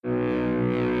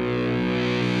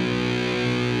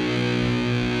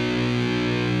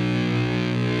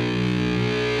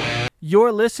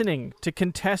You're listening to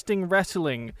Contesting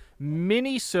Wrestling,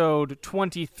 Minisode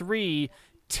 23,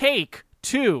 Take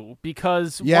 2,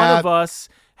 because one of us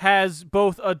has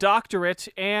both a doctorate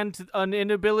and an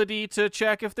inability to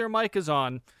check if their mic is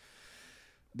on.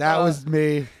 That was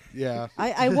me, yeah.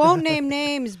 I won't name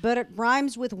names, but it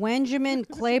rhymes with Wenjamin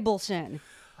Klabelson.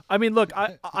 I mean, look,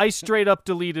 I straight up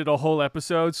deleted a whole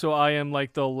episode, so I am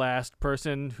like the last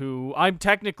person who... I'm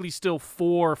technically still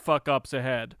 4 fuck-ups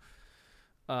ahead.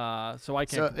 So I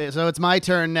can't... So it's my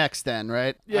turn next then,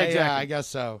 right? Yeah, exactly. Yeah, I guess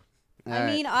so. I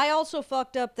mean, I also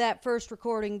fucked up that first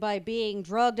recording by being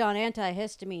drugged on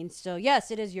antihistamines, so yes,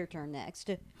 it is your turn next.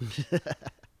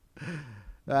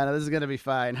 No, this is going to be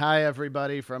fine. Hi,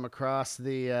 everybody from across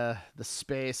the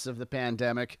space of the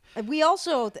pandemic. We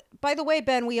also, by the way,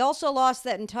 Ben, we also lost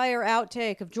that entire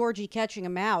outtake of Georgie catching a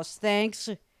mouse. Thanks.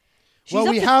 She's Well,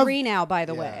 up we to have- 3 now, by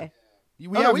the way.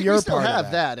 We have your we still part have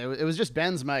of that. It was just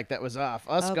Ben's mic that was off.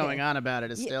 Us Okay. going on about it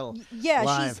is still Yeah,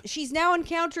 live. she's now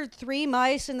encountered 3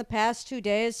 mice in the past 2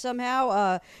 days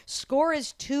somehow. Score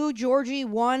is 2 Georgie,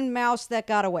 1 mouse that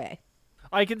got away.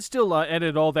 I can still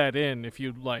edit all that in if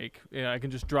you'd like. Yeah, I can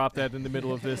just drop that in the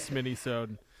middle of this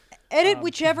mini-sode. Edit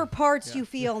whichever parts you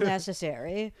feel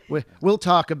necessary. We'll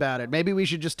talk about it. Maybe we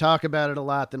should just talk about it a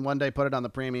lot, then one day put it on the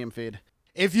premium feed.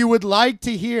 If you would like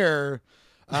to hear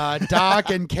Doc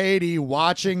and Katie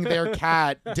watching their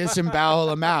cat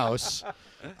disembowel a mouse,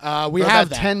 we For have about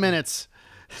that. 10 minutes.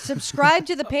 Subscribe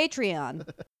to the Patreon.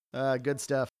 Good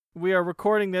stuff. We are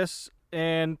recording this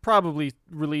and probably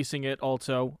releasing it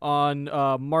also on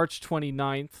March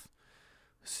 29th.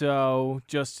 So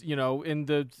just,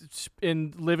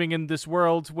 in living in this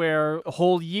world where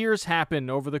whole years happen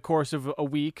over the course of a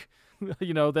week,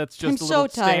 that's just I'm a so little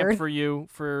stamp tired. for you,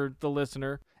 for the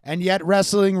listener. And yet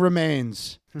wrestling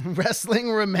remains.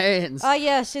 Wrestling remains.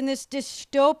 Yes, in this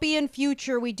dystopian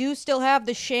future, we do still have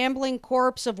the shambling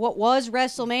corpse of what was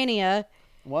WrestleMania.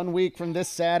 1 week from this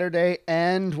Saturday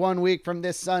and 1 week from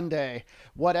this Sunday.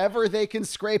 Whatever they can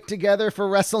scrape together for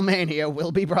WrestleMania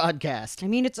will be broadcast. I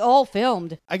mean, it's all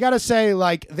filmed. I gotta say,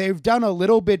 they've done a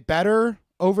little bit better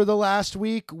over the last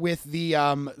week with the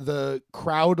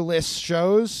crowdless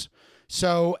shows.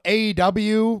 So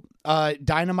AEW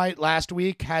Dynamite last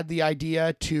week had the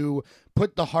idea to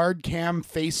put the hard cam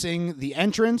facing the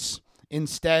entrance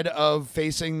instead of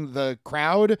facing the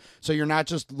crowd, so you're not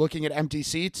just looking at empty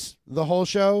seats the whole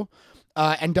show.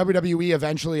 And WWE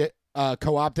eventually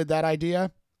co-opted that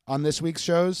idea on this week's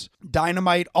shows.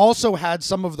 Dynamite also had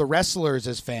some of the wrestlers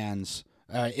as fans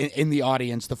in the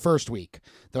audience the first week,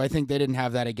 though I think they didn't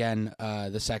have that again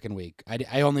the second week.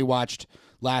 I only watched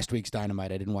last week's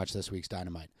Dynamite. I didn't watch this week's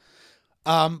Dynamite.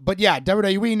 But yeah,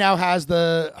 WWE now has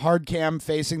the hard cam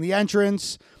facing the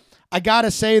entrance. I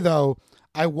gotta say, though,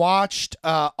 I watched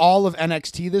all of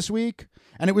NXT this week,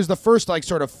 and it was the first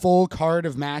sort of full card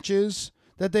of matches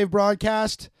that they've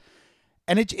broadcast,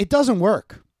 and it doesn't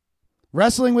work.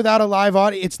 Wrestling without a live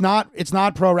audience, it's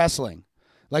not pro wrestling.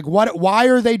 Why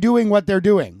are they doing what they're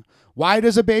doing? Why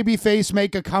does a babyface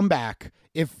make a comeback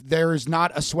if there's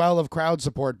not a swell of crowd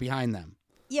support behind them?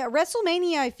 Yeah,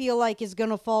 WrestleMania, I feel like, is going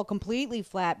to fall completely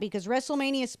flat because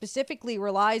WrestleMania specifically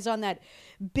relies on that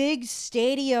big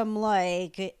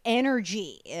stadium-like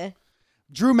energy.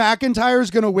 Drew McIntyre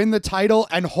is going to win the title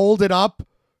and hold it up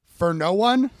for no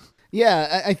one?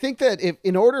 Yeah, I think that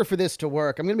in order for this to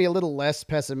work, I'm going to be a little less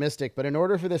pessimistic, but in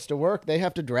order for this to work, they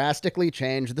have to drastically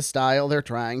change the style they're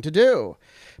trying to do.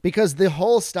 Because the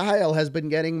whole style has been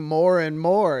getting more and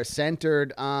more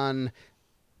centered on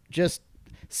just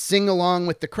sing along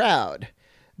with the crowd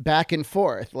back and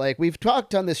forth. We've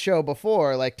talked on this show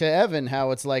before, to Evan,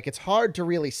 how it's hard to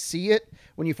really see it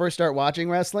when you first start watching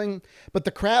wrestling, but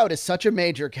the crowd is such a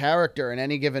major character in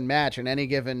any given match, in any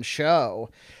given show,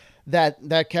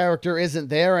 that character isn't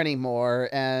there anymore,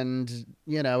 and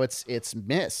it's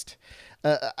missed.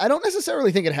 I don't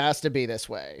necessarily think it has to be this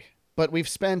way, but we've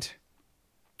spent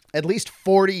at least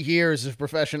 40 years of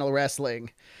professional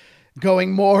wrestling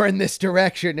going more in this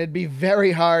direction. It'd be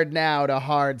very hard now to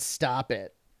hard stop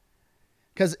it.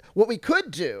 Because what we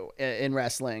could do in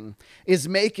wrestling is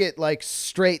make it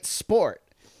straight sport.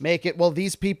 Make it,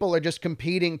 these people are just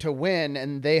competing to win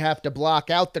and they have to block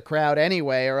out the crowd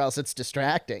anyway or else it's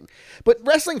distracting. But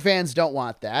wrestling fans don't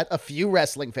want that. A few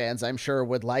wrestling fans, I'm sure,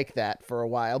 would like that for a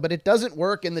while, but it doesn't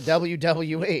work in the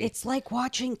WWE. It's like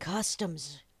watching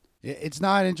customs. It's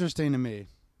not interesting to me.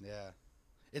 Yeah.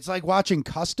 It's like watching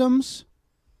customs?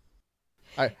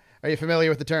 Are you familiar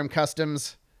with the term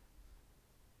customs?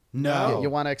 No. You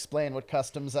want to explain what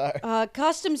customs are?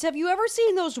 Customs, have you ever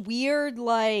seen those weird,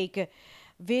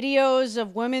 videos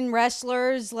of women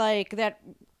wrestlers, that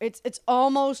it's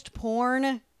almost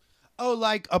porn? Oh,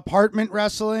 like apartment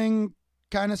wrestling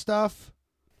kind of stuff?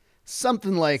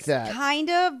 Something like that. Kind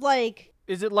of like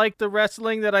Is it like the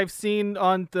wrestling that I've seen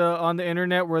on the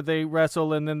internet where they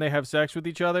wrestle and then they have sex with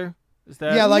each other? Is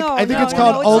that Yeah, like no, I think no, it's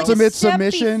called no, like Ultimate a step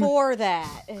Submission. Before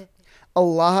that, A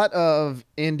lot of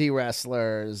indie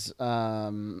wrestlers,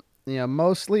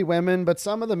 mostly women, but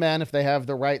some of the men, if they have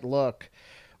the right look,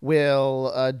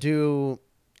 will do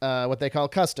what they call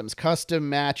custom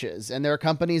matches. And there are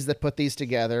companies that put these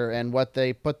together, and what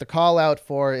they put the call out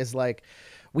for is like,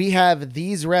 we have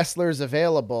these wrestlers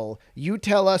available. You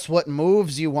tell us what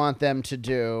moves you want them to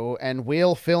do, and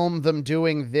we'll film them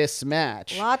doing this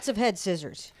match. lots of head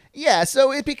scissors. Yeah,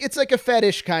 so it's like a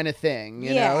fetish kind of thing,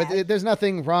 you know. Yeah. There's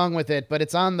nothing wrong with it, but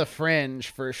it's on the fringe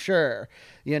for sure,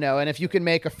 you know. And if you can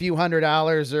make a few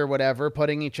 $100s or whatever,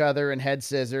 putting each other in head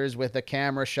scissors with a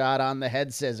camera shot on the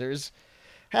head scissors,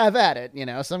 have at it, you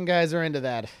know. Some guys are into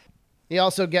that. You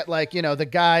also get like, you know, the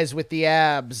guys with the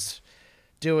abs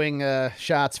doing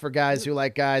shots for guys who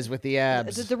like guys with the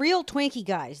abs. The real Twinkie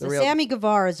guys, the real- Sammy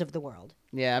Guevaras of the world.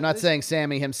 Yeah, I'm not saying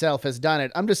Sammy himself has done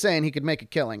it. I'm just saying he could make a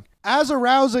killing. As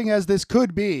arousing as this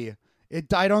could be,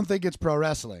 I don't think it's pro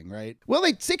wrestling, right? Well,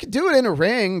 they could do it in a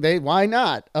ring. Why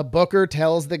not? A booker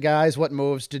tells the guys what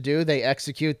moves to do. They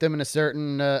execute them in a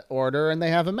certain order, and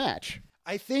they have a match.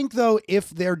 I think, though, if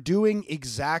they're doing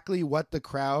exactly what the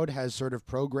crowd has sort of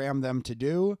programmed them to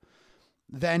do,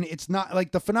 then it's not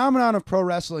like the phenomenon of pro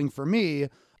wrestling for me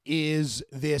is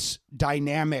this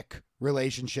dynamic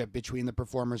relationship between the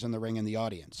performers in the ring and the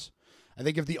audience. I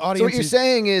think if the audience So what you're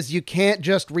saying is you can't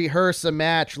just rehearse a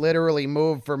match literally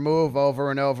move for move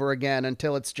over and over again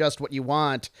until it's just what you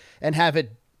want and have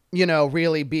it, you know,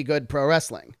 really be good pro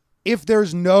wrestling. if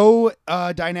there's no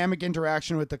dynamic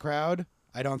interaction with the crowd,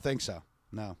 I don't think so.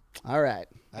 No. All right.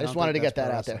 I just don't wanted to think get that's that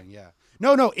pro out there. wrestling, Yeah.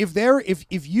 No.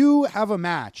 If you have a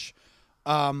match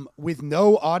with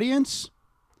no audience,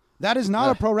 that is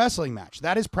not a pro wrestling match.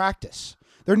 That is practice.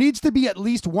 There needs to be at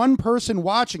least one person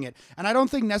watching it, and I don't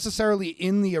think necessarily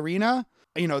in the arena,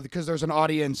 you know, because there's an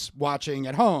audience watching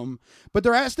at home, but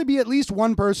there has to be at least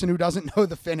one person who doesn't know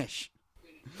the finish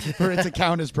for it to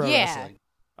count as pro Yeah. wrestling.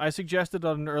 I suggested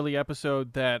on an early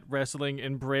episode that wrestling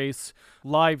embrace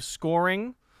live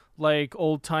scoring, like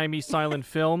old-timey silent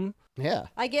film. Yeah.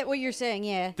 I get what you're saying,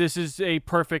 yeah. This is a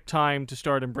perfect time to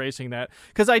start embracing that.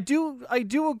 Because I do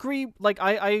agree, like,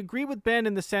 I agree with Ben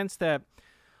in the sense that,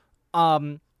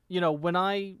 you know, when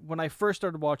I first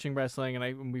started watching wrestling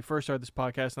and when we first started this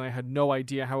podcast and I had no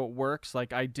idea how it works,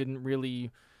 like, I didn't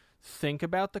really think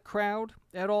about the crowd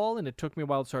at all, and it took me a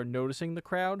while to start noticing the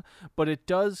crowd, but it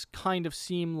does kind of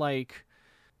seem like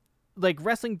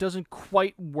wrestling doesn't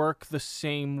quite work the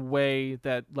same way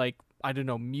that, like, I don't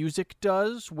know, music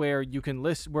does, where you can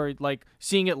listen, where, like,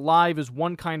 seeing it live is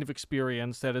one kind of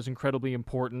experience that is incredibly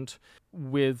important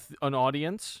with an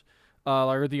audience,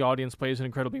 or the audience plays an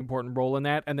incredibly important role in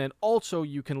that, and then also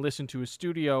you can listen to a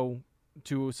studio,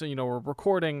 a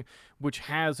recording, which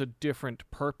has a different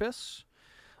purpose.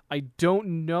 I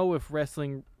don't know if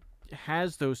wrestling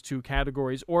has those two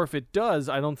categories, or if it does,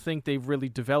 I don't think they've really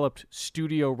developed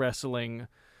studio wrestling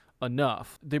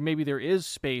enough. Maybe there is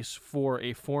space for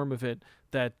a form of it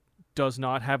that does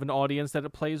not have an audience that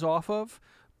it plays off of,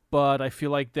 but I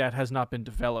feel like that has not been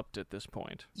developed at this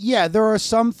point. Yeah, there are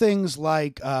some things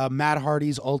like Matt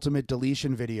Hardy's Ultimate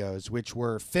Deletion videos, which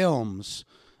were films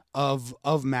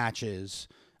of matches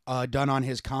done on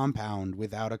his compound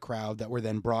without a crowd that were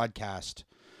then broadcast.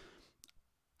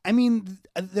 I mean,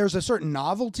 there's a certain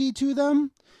novelty to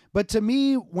them, but to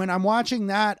me, when I'm watching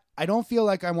that, I don't feel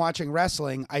like I'm watching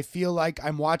wrestling. I feel like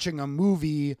I'm watching a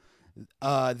movie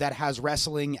that has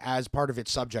wrestling as part of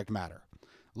its subject matter,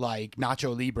 like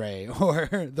Nacho Libre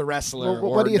or The Wrestler. Well,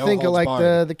 or what do you No think of Holds like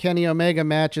Barred. the Kenny Omega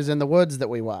matches in the woods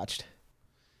that we watched?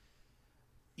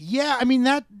 Yeah, I mean,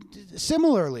 that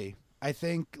similarly, I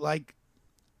think, like,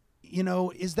 you know,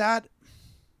 is that...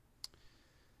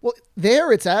 Well,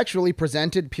 there it's actually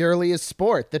presented purely as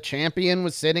sport. The champion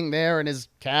was sitting there in his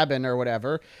cabin or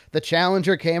whatever. The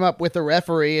challenger came up with the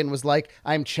referee and was like,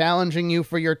 I'm challenging you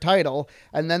for your title.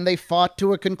 And then they fought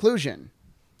to a conclusion.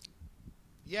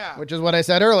 Yeah. Which is what I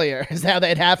said earlier, is how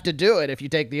they'd have to do it if you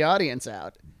take the audience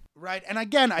out. Right. And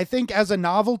again, I think as a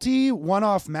novelty,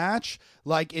 one-off match,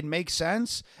 like, it makes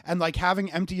sense. And like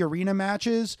having empty arena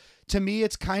matches, to me,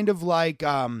 it's kind of like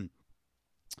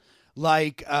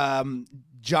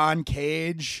John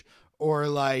Cage or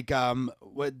like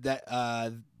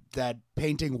that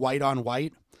painting white on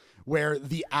white, where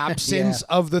the absence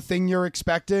of the thing you're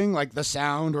expecting, like the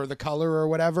sound or the color or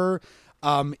whatever,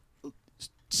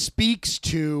 speaks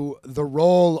to the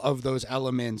role of those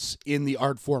elements in the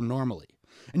art form normally.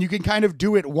 and you can kind of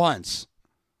do it once.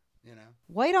 You know,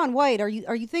 White on white. Are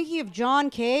you thinking of John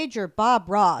Cage or Bob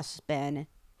Ross, Ben?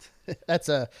 That's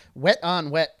a wet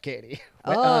on wet, Katie.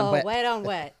 Wet on wet. Wet on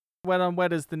wet. Wet on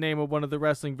Wet is the name of one of the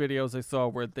wrestling videos I saw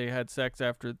where they had sex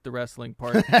after the wrestling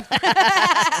part.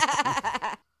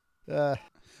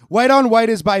 White on White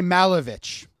is by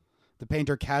Malevich, the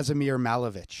painter Kazimir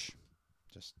Malevich.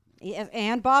 Just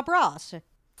And Bob Ross.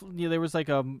 Yeah, there was like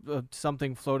a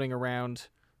something floating around,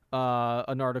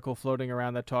 an article floating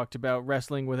around that talked about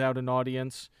wrestling without an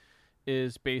audience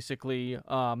is basically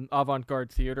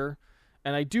avant-garde theater.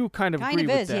 And I do kind of agree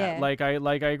with that. Yeah. Like I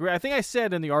agree. I think I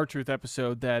said in the R-Truth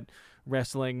episode that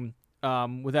wrestling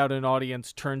without an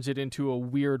audience turns it into a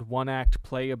weird one-act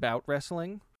play about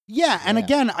wrestling. yeah, and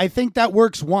again, I think that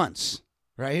works once,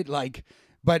 right? Like,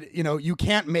 but you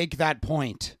can't make that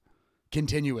point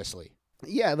continuously.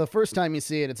 Yeah, the first time you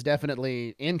see it, it's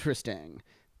definitely interesting,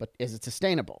 but is it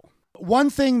sustainable? One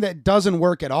thing that doesn't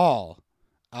work at all,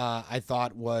 I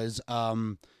thought, was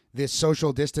this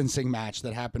social distancing match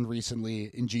that happened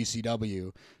recently in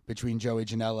GCW between Joey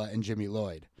Janela and Jimmy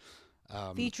Lloyd.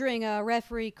 Featuring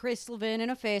referee Chris Levin in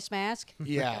a face mask.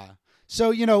 Yeah.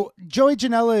 So, Joey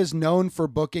Janela is known for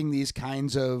booking these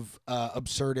kinds of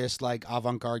absurdist, like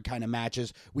avant-garde kind of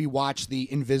matches. We watched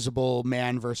the Invisible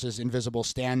Man versus Invisible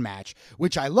Stan match,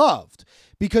 which I loved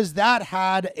because that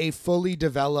had a fully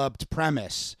developed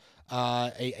premise,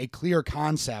 a clear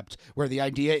concept where the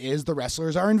idea is the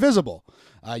wrestlers are invisible.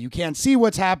 You can't see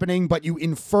what's happening, but you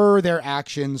infer their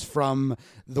actions from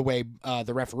the way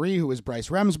the referee, who is Bryce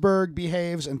Remsburg,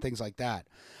 behaves and things like that.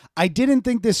 I didn't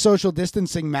think this social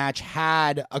distancing match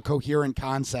had a coherent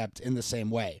concept in the same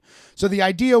way. So the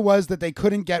idea was that they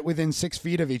couldn't get within 6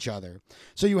 feet of each other.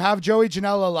 So you have Joey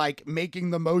Janela like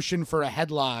making the motion for a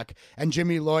headlock and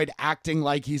Jimmy Lloyd acting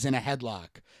like he's in a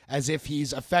headlock, as if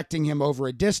he's affecting him over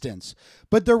a distance.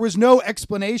 But there was no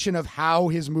explanation of how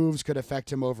his moves could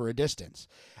affect him over a distance.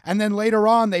 And then later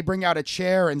on, they bring out a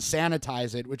chair and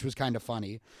sanitize it, which was kind of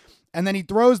funny. And then he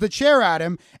throws the chair at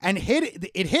him and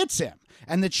it hits him.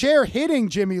 And the chair hitting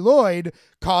Jimmy Lloyd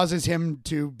causes him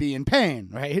to be in pain,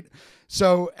 right?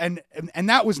 So, and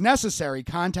that was necessary.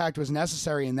 Contact was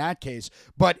necessary in that case.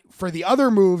 But for the other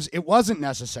moves, it wasn't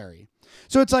necessary.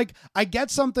 So it's like, I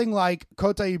get something like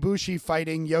Kota Ibushi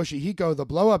fighting Yoshihiko, the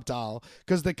blow-up doll,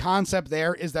 because the concept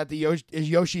there is that the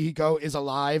Yoshihiko is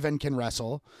alive and can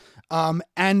wrestle.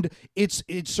 And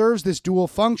it serves this dual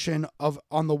function of,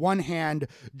 on the one hand,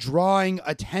 drawing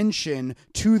attention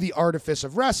to the artifice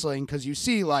of wrestling, because you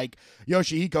see, like,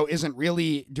 Yoshihiko isn't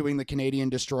really doing the Canadian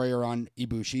Destroyer on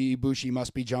Ibushi. Ibushi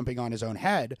must be jumping on his own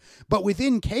head. But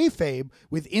within kayfabe,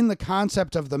 within the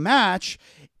concept of the match,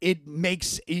 it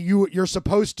makes you're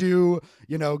supposed to,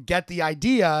 get the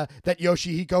idea that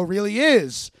Yoshihiko really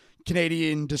is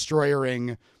Canadian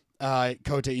Destroyering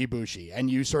Kota Ibushi, and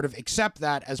you sort of accept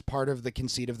that as part of the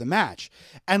conceit of the match.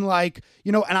 And and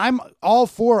I'm all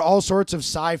for all sorts of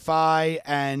sci-fi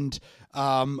and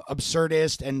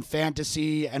absurdist and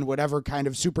fantasy and whatever kind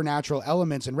of supernatural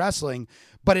elements in wrestling,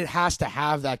 but it has to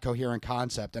have that coherent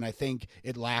concept, and I think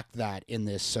it lacked that in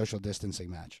this social distancing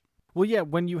match. Well, yeah,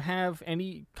 when you have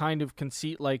any kind of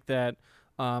conceit like that,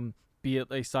 be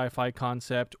it a sci-fi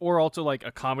concept or also like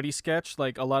a comedy sketch,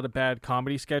 like a lot of bad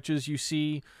comedy sketches you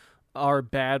see are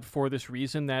bad for this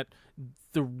reason, that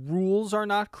the rules are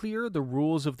not clear. The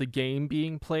rules of the game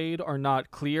being played are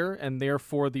not clear, and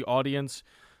therefore the audience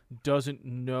doesn't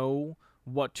know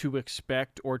what to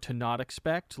expect or to not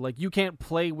expect. Like, you can't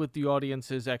play with the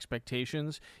audience's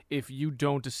expectations if you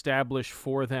don't establish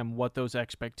for them what those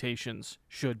expectations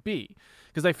should be.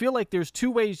 Because I feel like there's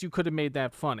two ways you could have made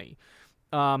that funny.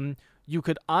 You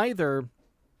could either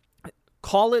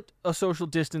call it a social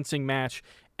distancing match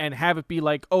and have it be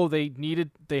like, oh, they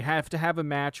have to have a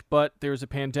match, but there's a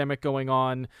pandemic going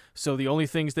on, so the only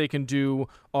things they can do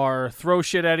are throw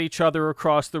shit at each other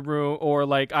across the room, or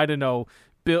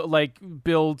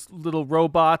build little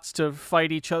robots to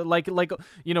fight each other,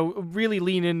 really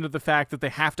lean into the fact that they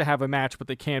have to have a match, but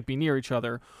they can't be near each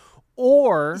other.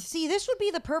 Or see, this would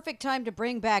be the perfect time to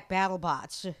bring back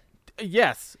BattleBots.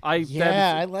 Yes, I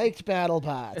liked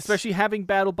BattleBots, especially having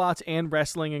BattleBots and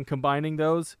wrestling and combining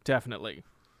those. Definitely.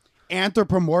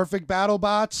 Anthropomorphic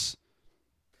BattleBots.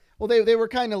 Well, they were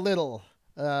kind of little.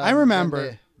 I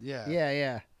remember.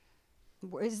 Yeah.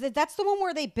 That's the one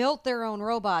where they built their own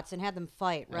robots and had them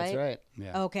fight, right? That's right.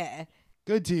 Yeah. Okay.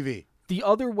 Good TV. The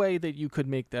other way that you could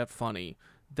make that funny,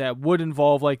 that would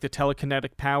involve like the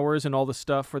telekinetic powers and all the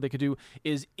stuff where they could do,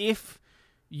 is if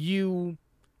you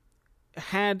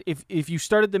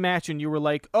started the match and you were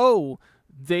like, oh,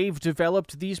 they've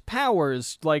developed these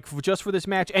powers like just for this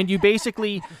match, and you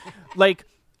basically like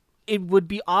it would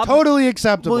be obvious. Totally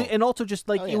acceptable. Well, and also just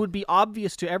like Oh, yeah. it would be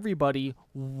obvious to everybody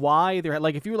why they're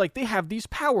like, if you were like, they have these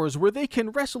powers where they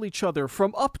can wrestle each other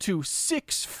from up to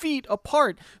 6 feet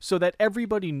apart, so that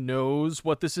everybody knows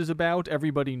what this is about.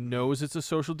 Everybody knows it's a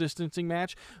social distancing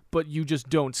match, but you just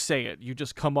don't say it. You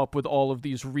just come up with all of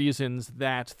these reasons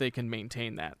that they can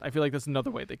maintain that. I feel like that's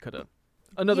another way they could have.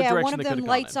 Another yeah, direction one of they could them have gone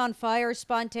lights in. on fire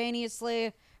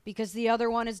spontaneously because the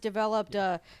other one has developed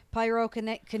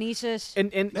pyrokinesis.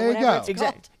 And There you whatever go. it's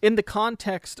Exactly. called. In the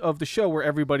context of the show where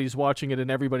everybody's watching it and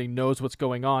everybody knows what's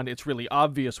going on, it's really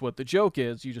obvious what the joke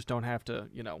is. You just don't have to,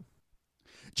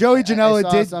 Joey I Janela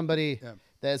saw did. somebody. Yeah.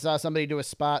 I saw somebody do a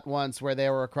spot once where they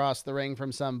were across the ring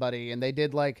from somebody, and they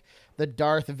did like the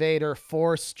Darth Vader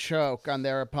force choke on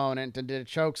their opponent and did a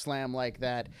choke slam like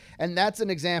that. And that's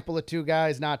an example of two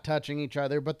guys not touching each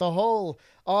other, but the whole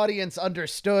audience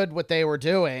understood what they were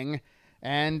doing,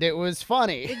 and it was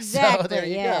funny. Exactly, So there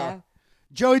you yeah. go.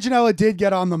 Joey Janela did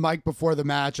get on the mic before the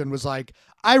match and was like,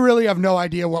 I really have no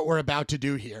idea what we're about to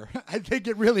do here. I think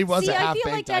it really was See, a I half-baked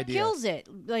feel like that idea. kills it.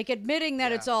 Like admitting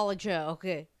that it's all a joke.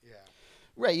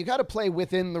 Right, you got to play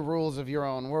within the rules of your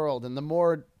own world, and the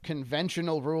more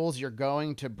conventional rules you're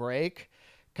going to break,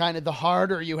 kind of the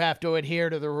harder you have to adhere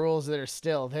to the rules that are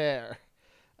still there.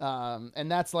 And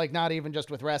that's like not even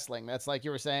just with wrestling. That's like you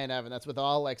were saying, Evan. That's with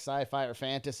all like sci-fi or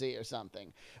fantasy or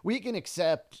something. We can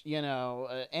accept,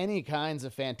 any kinds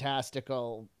of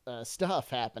fantastical stuff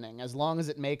happening as long as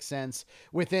it makes sense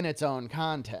within its own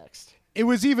context. It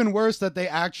was even worse that they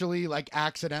actually like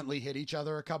accidentally hit each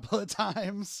other a couple of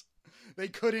times. They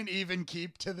couldn't even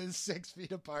keep to this 6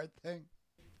 feet apart thing.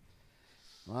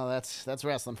 Well, that's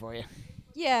wrestling for you.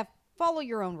 Yeah, follow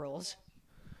your own rules.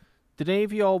 Did any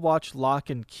of you all watch Lock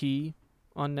and Key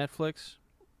on Netflix?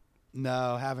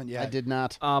 No, haven't yet. I did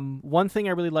not. One thing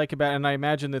I really like about, and I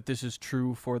imagine that this is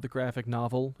true for the graphic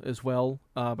novel as well,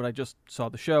 but I just saw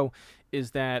the show,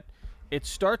 is that it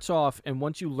starts off, and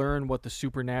once you learn what the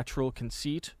supernatural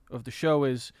conceit of the show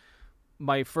is,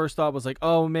 my first thought was like,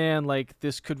 oh man, like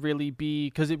this could really be,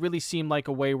 because it really seemed like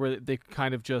a way where they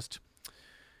kind of just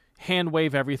hand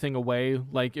wave everything away,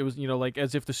 like it was, like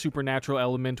as if the supernatural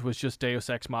element was just Deus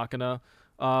Ex Machina,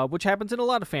 which happens in a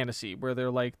lot of fantasy where they're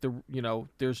like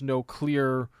there's no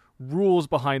clear rules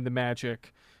behind the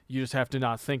magic, you just have to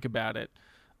not think about it.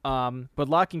 But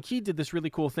Lock and Key did this really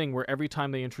cool thing where every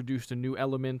time they introduced a new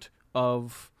element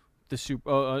of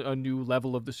a new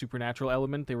level of the supernatural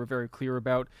element, they were very clear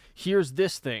about, here's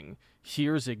this thing,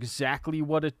 here's exactly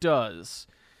what it does,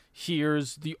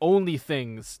 here's the only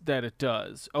things that it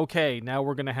does. Okay, now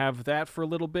we're going to have that for a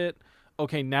little bit.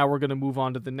 Okay, now we're going to move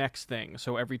on to the next thing.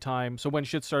 So when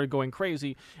shit started going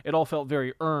crazy, it all felt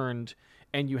very earned,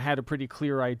 and you had a pretty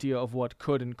clear idea of what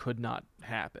could and could not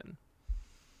happen.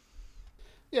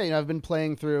 Yeah, I've been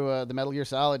playing through the Metal Gear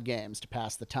Solid games to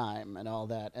pass the time and all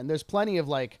that. And there's plenty of,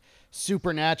 like,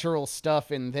 supernatural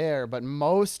stuff in there, but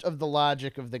most of the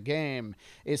logic of the game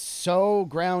is so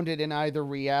grounded in either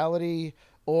reality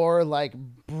or, like,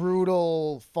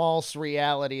 brutal false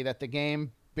reality that the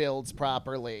game builds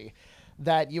properly,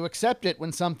 that you accept it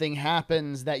when something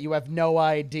happens that you have no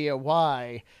idea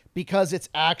why, because it's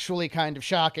actually kind of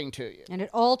shocking to you. And it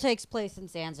all takes place in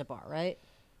Zanzibar, right?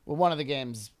 Well, one of the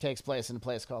games takes place in a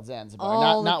place called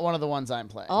Zanzibar. Not one of the ones I'm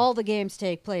playing. All the games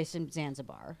take place in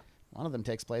Zanzibar. One of them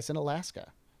takes place in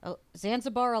Alaska. Oh,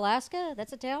 Zanzibar, Alaska?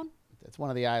 That's a town? It's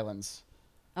one of the islands.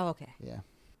 Oh, okay. Yeah.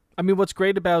 I mean, what's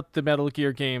great about the Metal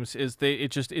Gear games is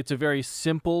it's a very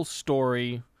simple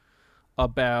story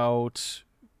about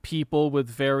people with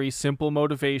very simple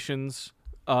motivations,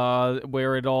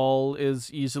 where it all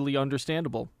is easily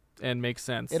understandable and makes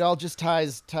sense. It all just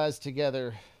ties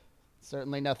together.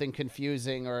 Certainly nothing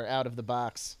confusing or out of the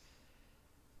box.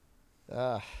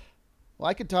 Well,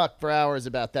 I could talk for hours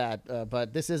about that,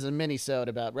 but this is a mini-sode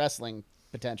about wrestling,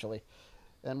 potentially.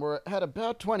 And we're at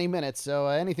about 20 minutes, so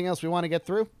anything else we want to get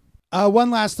through?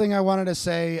 One last thing I wanted to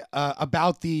say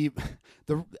about the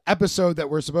episode that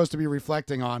we're supposed to be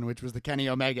reflecting on, which was the Kenny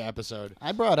Omega episode.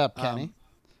 I brought up Kenny.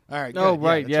 All right. Oh, good.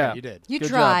 right, that's yeah. you did. You Good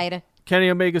tried. Kenny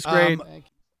Omega's great.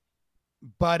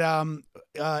 But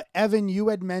Evan, you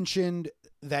had mentioned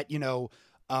that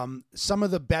some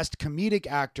of the best comedic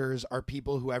actors are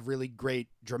people who have really great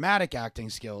dramatic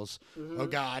acting skills. Mm-hmm. Oh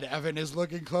God, Evan is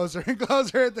looking closer and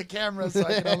closer at the camera, so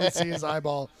I can only see his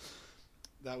eyeball.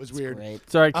 That was weird. Great.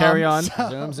 Sorry, carry on.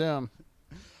 Zoom.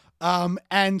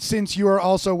 And since you are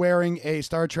also wearing a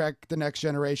Star Trek: The Next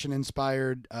Generation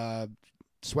inspired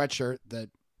sweatshirt that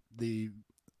the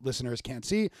listeners can't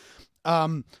see,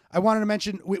 I wanted to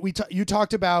mention you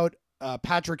talked about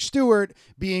Patrick Stewart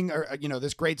being,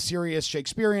 this great serious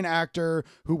Shakespearean actor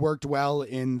who worked well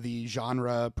in the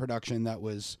genre production that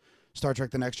was Star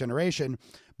Trek The Next Generation.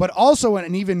 But also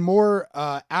an even more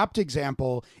apt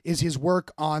example is his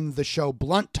work on the show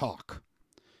Blunt Talk,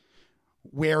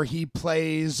 where he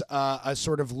plays a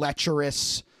sort of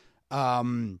lecherous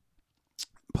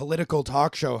political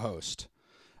talk show host.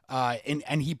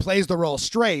 And he plays the role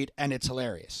straight, and it's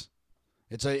hilarious.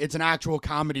 It's an actual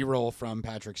comedy role from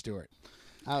Patrick Stewart.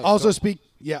 Also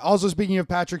speaking of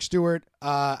Patrick Stewart,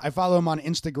 I follow him on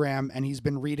Instagram, and he's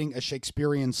been reading a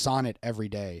Shakespearean sonnet every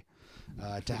day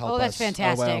to help us. Oh, that's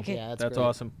fantastic. Oh, wow. Yeah, That's great.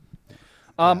 awesome.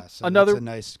 So Another that's a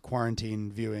nice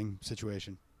quarantine viewing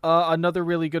situation. another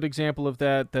really good example of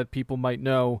that people might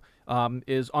know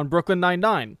is on Brooklyn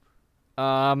Nine-Nine.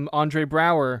 Andre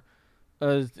Braugher,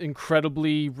 an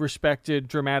incredibly respected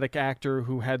dramatic actor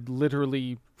who had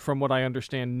literally, from what I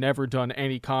understand, never done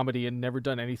any comedy and never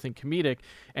done anything comedic,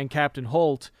 and Captain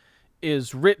Holt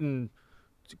is written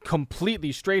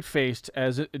completely straight-faced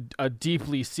as a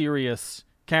deeply serious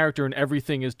character, and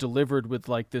everything is delivered with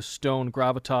like this stone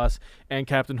gravitas, and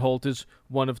Captain Holt is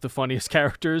one of the funniest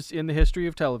characters in the history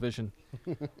of television.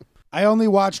 I only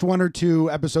watched 1 or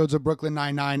 2 episodes of Brooklyn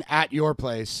Nine-Nine at your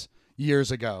place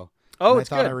years ago. Oh, and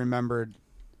it's I thought good. I remembered.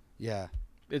 Yeah.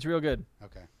 It's real good.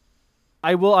 Okay.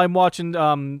 I'm watching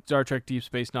Star Trek Deep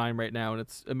Space Nine right now, and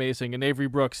it's amazing. And Avery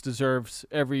Brooks deserved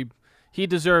to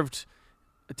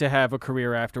have a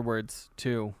career afterwards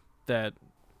too. That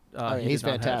he he's did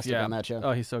not have. fantastic Yeah. on that show.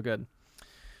 Oh, he's so good.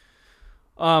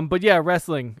 But yeah,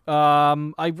 wrestling.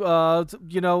 It's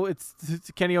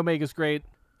Kenny Omega's great,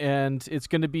 and it's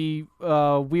going to be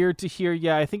weird to hear.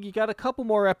 Yeah, I think you got a couple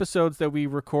more episodes that we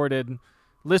recorded.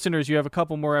 Listeners, you have a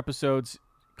couple more episodes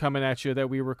coming at you that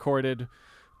we recorded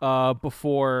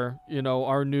before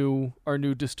our new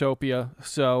dystopia.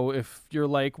 So if you're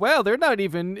like, well, they're not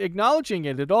even acknowledging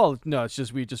it at all. No, it's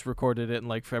just we just recorded it in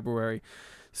like February.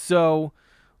 So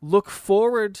look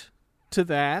forward to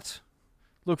that.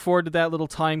 Look forward to that little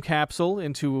time capsule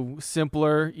into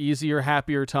simpler, easier,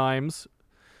 happier times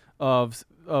of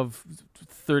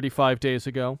 35 days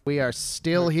ago. We are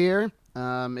still here.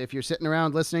 If you're sitting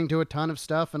around listening to a ton of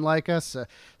stuff and like us,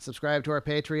 subscribe to our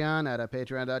Patreon at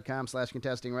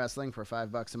patreon.com/contestingwrestling for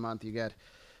 $5 a month. You get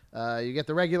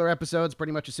the regular episodes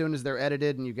pretty much as soon as they're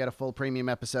edited, and you get a full premium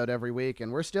episode every week.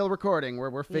 And we're still recording.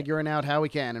 We're figuring out how we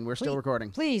can, and we're still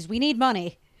recording. Please, we need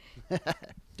money.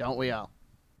 Don't we all?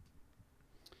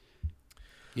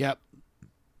 Yep.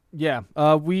 Yeah,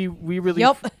 we really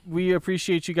Yep. we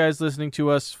appreciate you guys listening to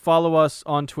us. Follow us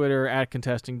on Twitter at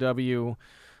ContestingW.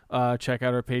 Check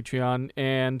out our Patreon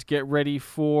and get ready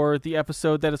for the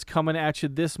episode that is coming at you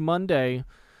this Monday,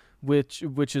 which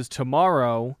is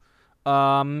tomorrow.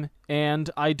 And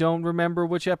I don't remember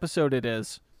which episode it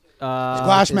is.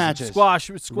 Squash matches. Squash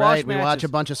Right, matches. we watch a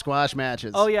bunch of squash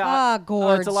matches. Oh yeah,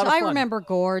 Gourds. it's a lot of I fun. remember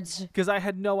Gourds. Because I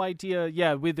had no idea.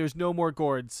 Yeah, there's no more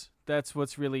gourds. That's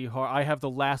what's really hard. I have the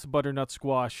last butternut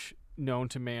squash known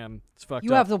to man. It's fucked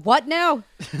You up. have the what now?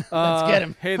 Let's get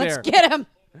him. Hey Let's there. get him.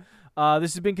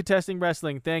 This has been Contesting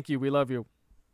Wrestling. Thank you. We love you.